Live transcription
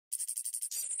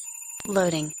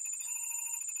Loading.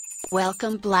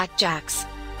 Welcome Blackjacks.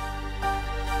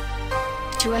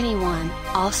 2NE1,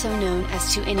 also known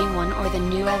as 2NE1 or the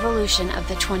new evolution of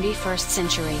the 21st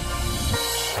century.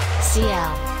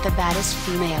 CL, the baddest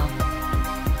female.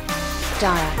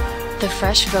 Dara, the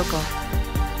fresh vocal.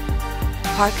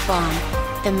 Park Bomb,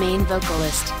 the main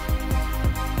vocalist.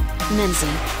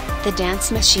 Minzy, the dance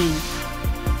machine.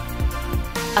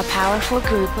 A powerful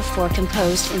group of four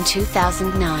composed in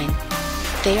 2009.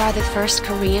 They are the first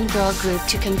Korean girl group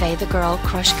to convey the girl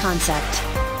crush concept.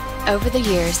 Over the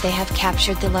years they have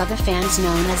captured the love of fans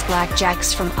known as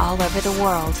Blackjacks from all over the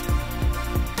world.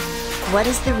 What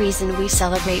is the reason we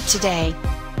celebrate today?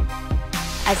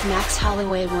 As Max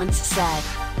Holloway once said,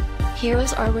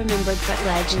 "Heroes are remembered but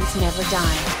legends never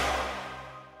die."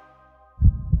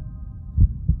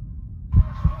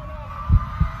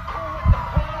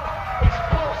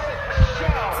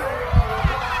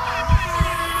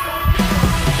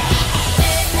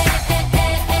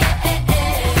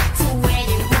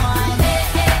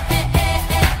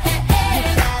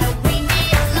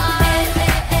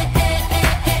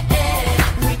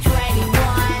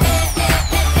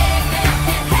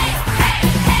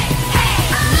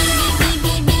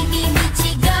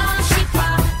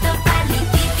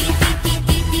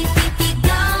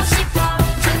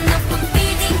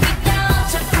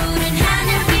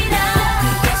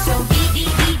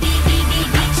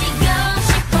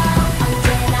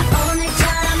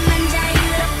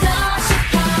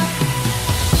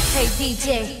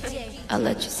 'I'll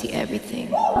let you see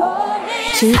everything.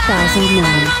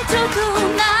 2009.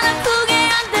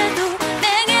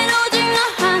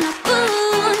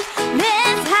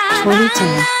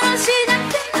 2010.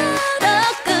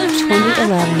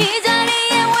 2011.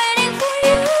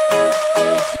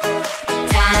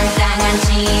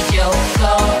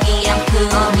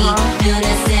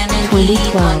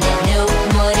 2012.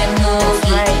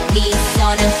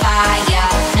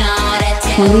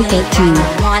 2013.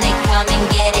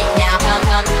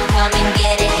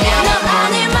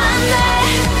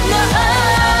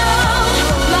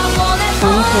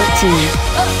 2014.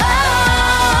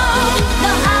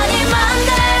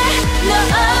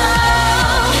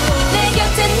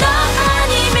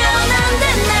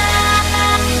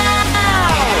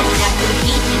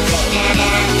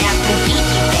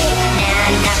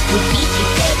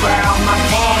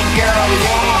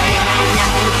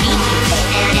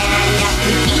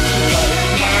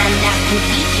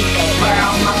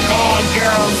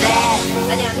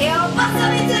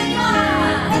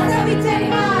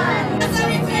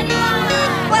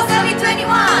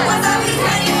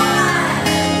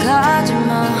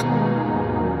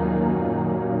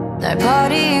 날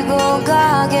버리고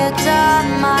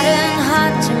가겠단 말은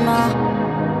하지마.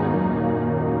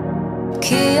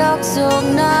 기억 속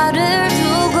나를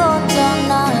두고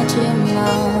떠나지마.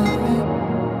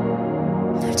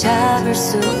 널 잡을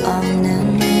수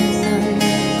없는 눈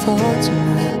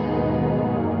보지마.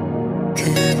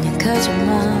 그냥 가지마.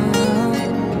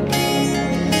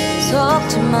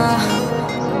 속지마.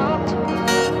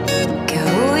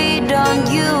 겨우 이런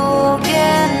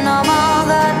유혹에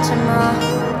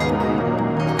넘어갔지마.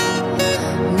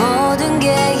 모든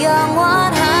게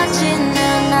영원하지는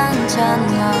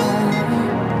않잖아.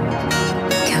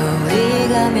 겨울이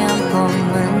가면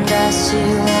봄은 다시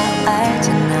와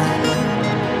알잖아.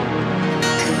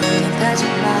 그냥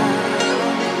가지마.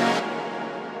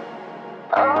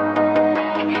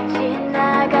 오늘이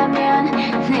지나가면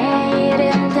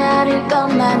내일은 다를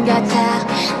것만 같아.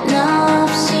 너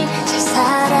없이 잘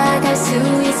살아갈 수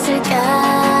있을까?